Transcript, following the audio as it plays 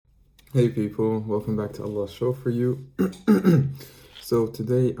Hey people, welcome back to Allah's show for you. So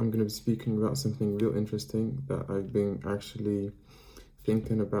today I'm going to be speaking about something real interesting that I've been actually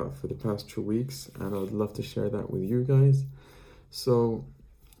thinking about for the past 2 weeks, and I would love to share that with you guys. So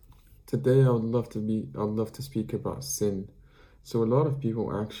today I'd love to speak about sin. So a lot of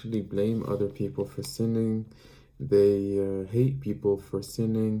people actually blame other people for sinning. They hate people for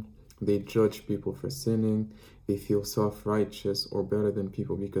sinning. They judge people for sinning. They feel self-righteous or better than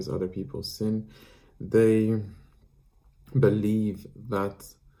people because other people sin. They believe that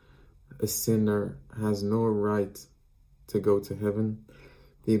a sinner has no right to go to heaven.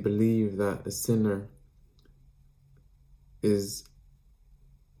 They believe that a sinner is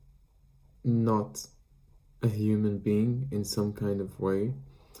not a human being in some kind of way,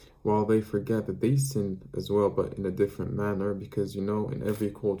 while they forget that they sinned as well, but in a different manner, because in every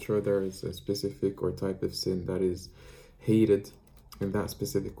culture there is a specific or type of sin that is hated in that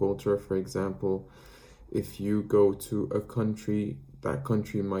specific culture. For example, if you go to a country, that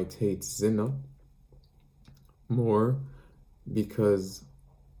country might hate zina more because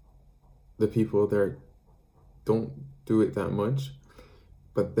the people there don't do it that much.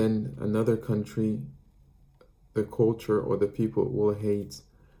 But then another country, the culture or the people will hate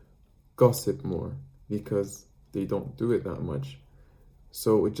gossip more because they don't do it that much.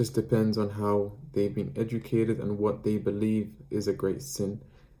 So it just depends on how they've been educated and what they believe is a great sin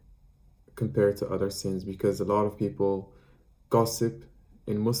compared to other sins, because a lot of people gossip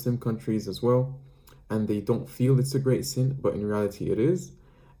in Muslim countries as well, and they don't feel it's a great sin, but in reality it is.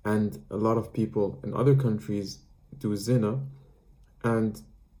 And a lot of people in other countries do zina, and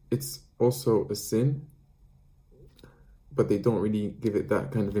it's also a sin, but they don't really give it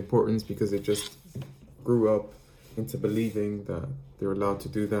that kind of importance because they just grew up into believing that they're allowed to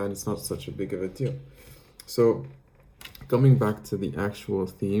do that and it's not such a big of a deal. So, coming back to the actual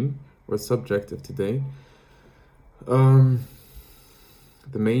theme or subject of today, the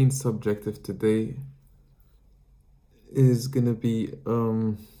main subject of today is gonna be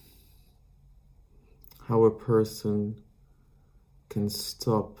how a person can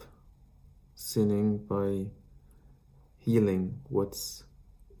stop sinning by healing what's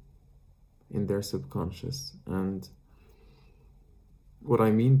in their subconscious. And what I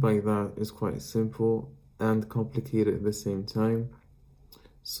mean by that is quite simple and complicated at the same time.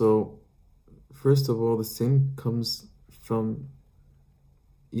 So, first of all, the sin comes from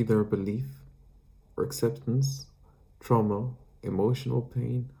either belief or acceptance, trauma, emotional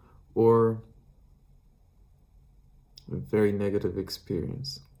pain, or a very negative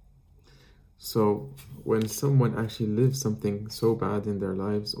experience. So, when someone actually lives something so bad in their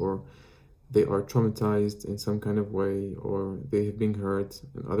lives, or they are traumatized in some kind of way, or they have been hurt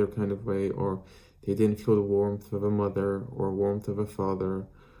in other kind of way, or they didn't feel the warmth of a mother or warmth of a father,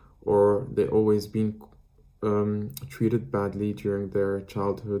 or they always been treated badly during their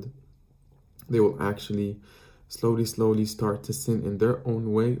childhood, they will actually slowly start to sin in their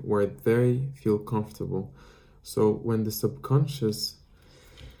own way where they feel comfortable. So when the subconscious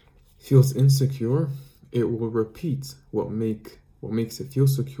feels insecure, it will repeat what makes it feel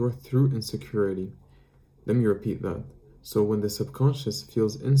secure through insecurity. Let me repeat that. So when the subconscious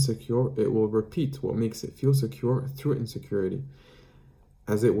feels insecure, it will repeat what makes it feel secure through insecurity,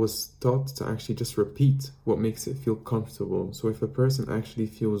 as it was taught to actually just repeat what makes it feel comfortable. So if a person actually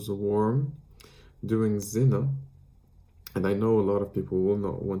feels warm doing zina, and I know a lot of people will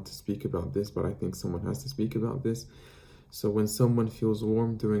not want to speak about this, but I think someone has to speak about this. So when someone feels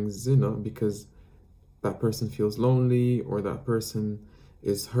warm doing zina because that person feels lonely, or that person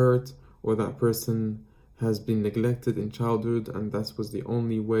is hurt, or that person has been neglected in childhood, and that was the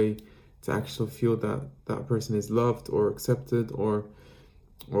only way to actually feel that that person is loved or accepted, or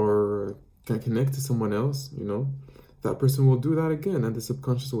can connect to someone else, that person will do that again, and the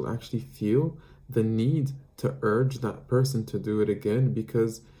subconscious will actually feel the need to urge that person to do it again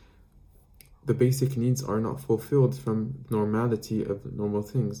because the basic needs are not fulfilled from normality of normal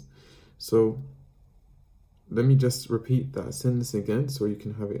things. So let me just repeat that sentence again so you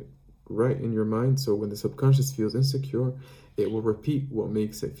can have it right in your mind. So when the subconscious feels insecure, it will repeat what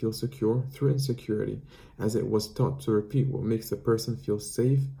makes it feel secure through insecurity, as it was taught to repeat what makes a person feel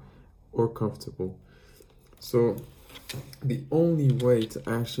safe or comfortable. So the only way to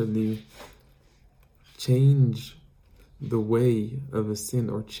actually change the way of a sin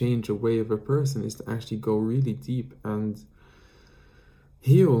or change a way of a person is to actually go really deep and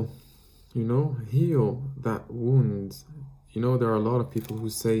heal heal that wound. There are a lot of people who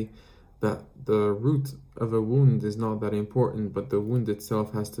say that the root of a wound is not that important, but the wound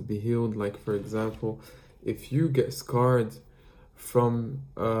itself has to be healed. Like, for example, if you get scarred from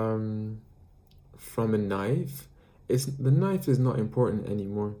from a knife, the knife is not important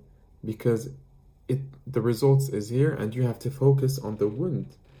anymore because the results is here, and you have to focus on the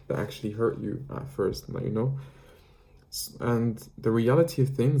wound that actually hurt you at first, you know. And the reality of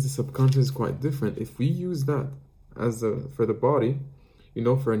things, the subconscious is quite different. If we use that as a for the body, you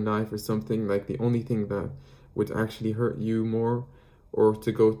know, for a knife or something, like the only thing that would actually hurt you more, or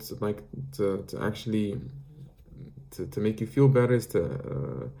to go to like to actually to make you feel better, is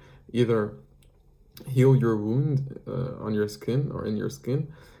to either heal your wound on your skin or in your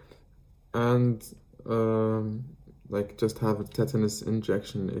skin, and like just have a tetanus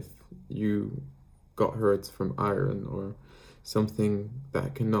injection if you got hurt from iron or something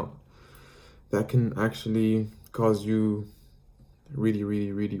that can actually cause you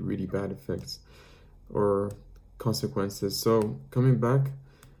really bad effects or consequences. So coming back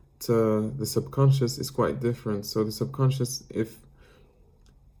to the subconscious is quite different. So the subconscious, if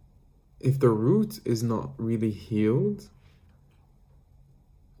the root is not really healed,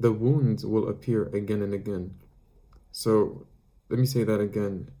 the wound will appear again and again. So let me say that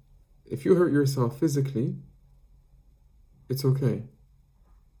again. If you hurt yourself physically, it's okay.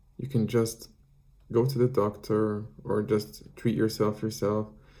 You can just go to the doctor or just treat yourself,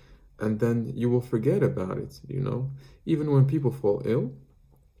 and then you will forget about it, you know? Even when people fall ill,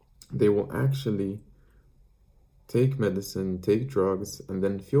 they will actually take medicine, take drugs, and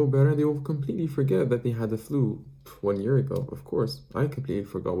then feel better. They will completely forget that they had the flu 1 year ago. Of course, I completely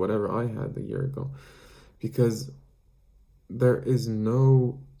forgot whatever I had a year ago, because there is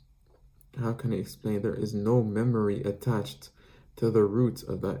no, how can I explain? There is no memory attached to the root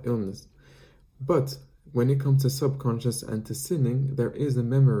of that illness. But when it comes to subconscious and to sinning, there is a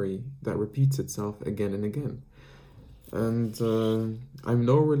memory that repeats itself again and again. And I'm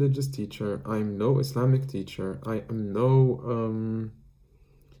no religious teacher. I'm no Islamic teacher. I'm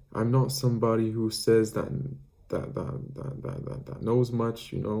not somebody who says that knows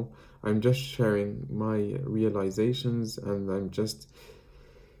much. You know, I'm just sharing my realizations, and I'm just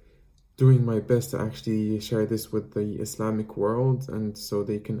doing my best to actually share this with the Islamic world, and so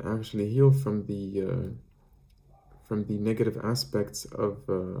they can actually heal from the negative aspects of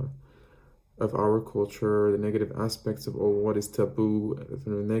our culture, the negative aspects of what is taboo, the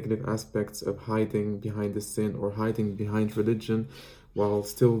negative aspects of hiding behind the sin or hiding behind religion while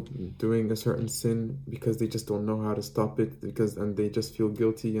still doing a certain sin because they just don't know how to stop it, and they just feel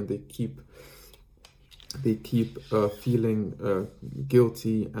guilty, and they keep feeling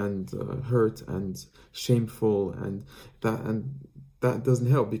guilty and hurt and shameful, and that doesn't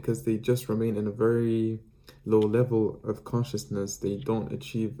help because they just remain in a very low level of consciousness. They don't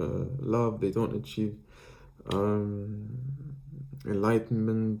achieve love, they don't achieve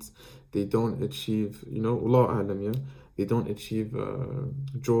enlightenment, they don't achieve, you know, Allah Alam, yeah? They don't achieve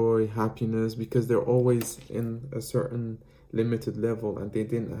joy, happiness, because they're always in a certain limited level, and they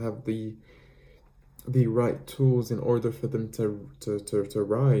didn't have the right tools in order for them to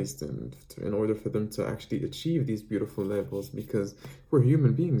rise, and in order for them to actually achieve these beautiful levels, because we're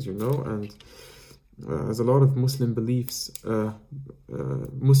human beings, you know. And as a lot of Muslim beliefs, not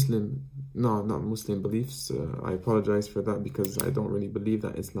Muslim beliefs, I apologize for that, because I don't really believe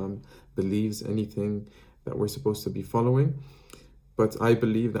that Islam believes anything that we're supposed to be following. But I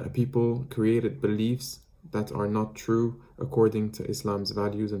believe that people created beliefs that are not true according to Islam's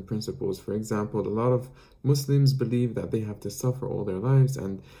values and principles. For example, a lot of Muslims believe that they have to suffer all their lives,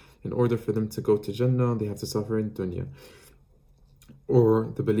 and in order for them to go to Jannah, they have to suffer in dunya.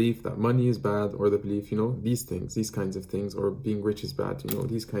 Or the belief that money is bad, or the belief, you know, these kinds of things, or being rich is bad, you know,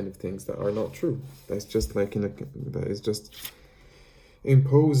 these kind of things that are not true. That's just like that is just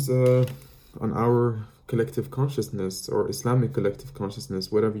imposed on our collective consciousness, or Islamic collective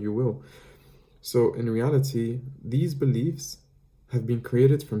consciousness, whatever you will. So in reality, these beliefs have been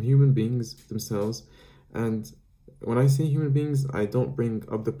created from human beings themselves. And when I say human beings, I don't bring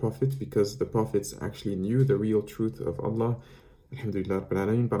up the Prophet, because the Prophets actually knew the real truth of Allah, alhamdulillah rabbil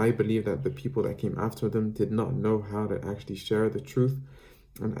alameen. But I believe that the people that came after them did not know how to actually share the truth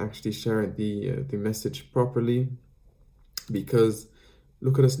and actually share the message properly. Because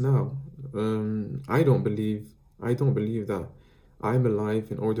look at us now. I don't believe that I'm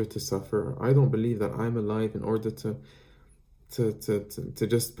alive in order to suffer. I don't believe that I'm alive in order to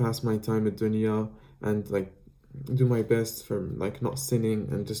just pass my time at dunya and like do my best for like not sinning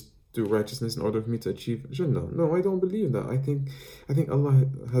and just do righteousness in order for me to achieve Jannah. No, I don't believe that. I think Allah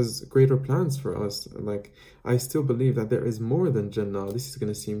has greater plans for us. Like, I still believe that there is more than Jannah. This is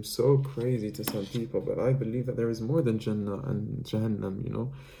going to seem so crazy to some people, but I believe that there is more than Jannah and Jahannam, you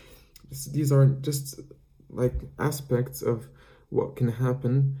know. These aren't just like aspects of what can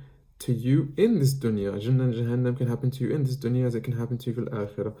happen to you in this dunya. Jannah and Jahannam can happen to you in this dunya as it can happen to you fil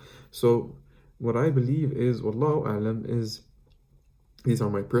akhirah. So what I believe is, Wallahu A'lam, is, these are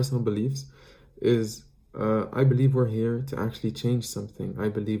my personal beliefs, is I believe we're here to actually change something. I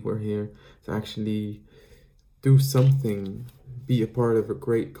believe we're here to actually do something, be a part of a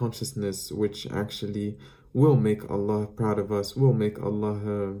great consciousness which actually will make Allah proud of us, will make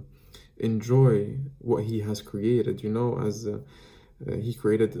Allah enjoy what He has created. You know, as He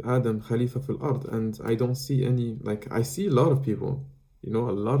created Adam Khalifa fil Ard, and I don't see any, like, I see a lot of people, you know,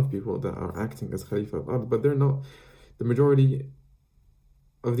 a lot of people that are acting as Khalifa of Ard, but they're not, the majority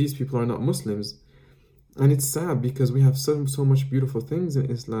of these people are not Muslims. And it's sad because we have so much beautiful things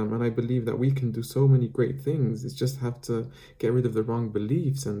in Islam, and I believe that we can do so many great things. It's just have to get rid of the wrong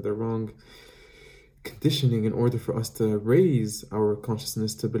beliefs and the wrong conditioning in order for us to raise our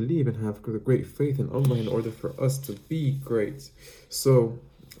consciousness to believe and have great faith in Allah in order for us to be great. So,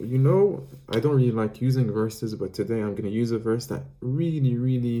 you know, I don't really like using verses, but today I'm going to use a verse that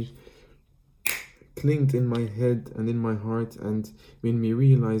really clinged in my head and in my heart and made me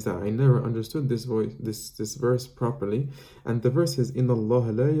realize that I never understood this verse properly. And the verse is, إِنَّ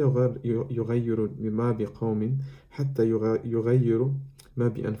اللَّهَ لَا يُغَيِّرُ مَا بِقَوْمٍ حَتَّى يُغَيِّرُ مَا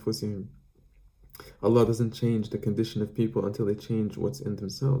بِأَنفُسِهِمْ. Allah doesn't change the condition of people until they change what's in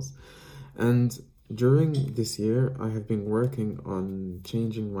themselves. And during this year, I have been working on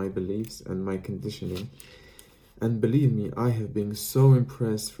changing my beliefs and my conditioning. And believe me, I have been so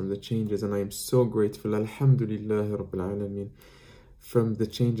impressed from the changes, and I am so grateful, Alhamdulillah Rabbil Alameen, from the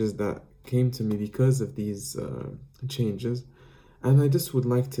changes that came to me because of these changes. And I just would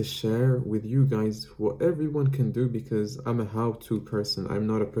like to share with you guys what everyone can do, because I'm a how-to person. I'm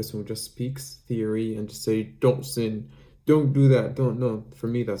not a person who just speaks theory and just say, don't sin, don't do that, don't. No, for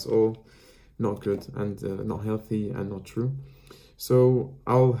me, that's all not good and not healthy and not true. So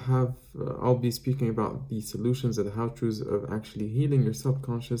I'll be speaking about the solutions and the how-tos of actually healing your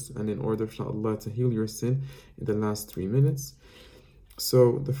subconscious, and in order, inshallah, to heal your sin in the last 3 minutes.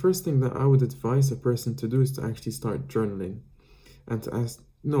 So the first thing that I would advise a person to do is to actually start journaling and to ask,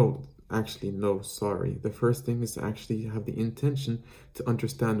 the first thing is to actually have the intention to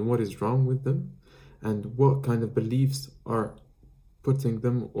understand what is wrong with them and what kind of beliefs are putting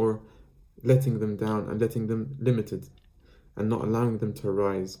them or letting them down and letting them limited and not allowing them to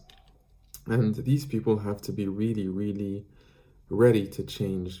rise. And these people have to be really ready to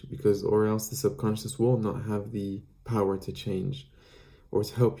change, because or else the subconscious will not have the power to change or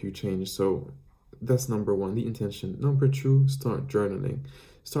to help you change. So that's number one, the intention. Number two, start journaling.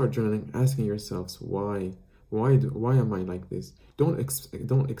 Start journaling, asking yourselves why am I like this? Don't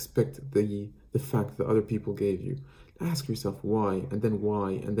expect the fact that other people gave you. Ask yourself why, and then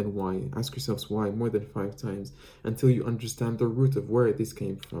why, and then why. Ask yourselves why more than 5 times until you understand the root of where this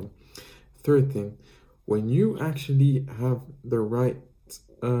came from. Third thing, when you actually have the right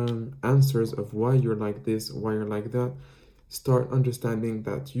answers of why you're like this, why you're like that, start understanding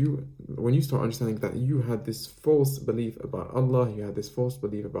that when you start understanding that you had this false belief about Allah, you had this false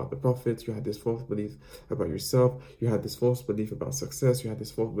belief about the prophets, you had this false belief about yourself, you had this false belief about success, you had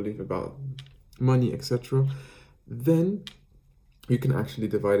this false belief about money, etc., then you can actually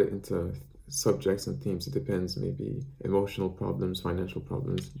divide it into subjects and themes. It depends, maybe emotional problems, financial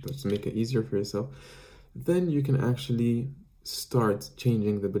problems, but to make it easier for yourself. Then you can actually start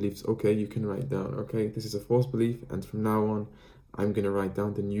changing the beliefs. Okay, you can write down, okay, this is a false belief, and from now on I'm going to write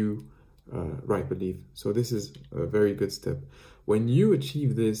down the new right belief. So this is a very good step. When you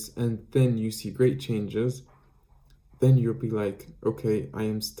achieve this and then you see great changes, then you'll be like, okay, I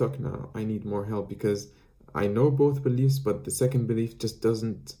am stuck now, I need more help, because I know both beliefs, but the second belief just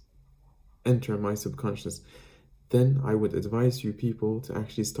doesn't enter my subconscious. Then I would advise you people to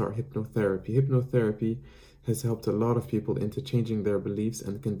actually start hypnotherapy. Hypnotherapy has helped a lot of people into changing their beliefs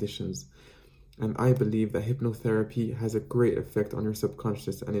and conditions. And I believe that hypnotherapy has a great effect on your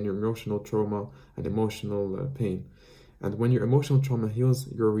subconscious and in your emotional trauma and emotional pain. And when your emotional trauma heals,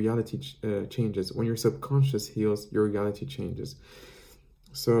 your reality changes. When your subconscious heals, your reality changes.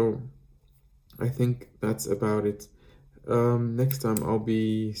 So I think that's about it. Next time I'll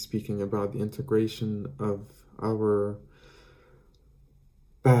be speaking about the integration of our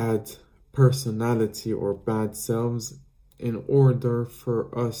bad personality or bad selves in order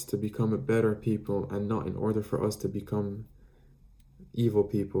for us to become a better people, and not in order for us to become evil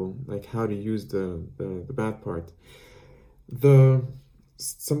people. Like how to use the bad part.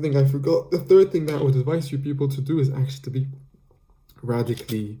 Something I forgot. The third thing that I would advise you people to do is actually to be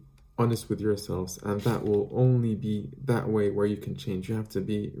radically honest with yourselves, and that will only be that way where you can change. You have to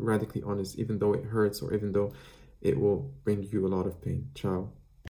be radically honest, even though it hurts or even though it will bring you a lot of pain. Ciao.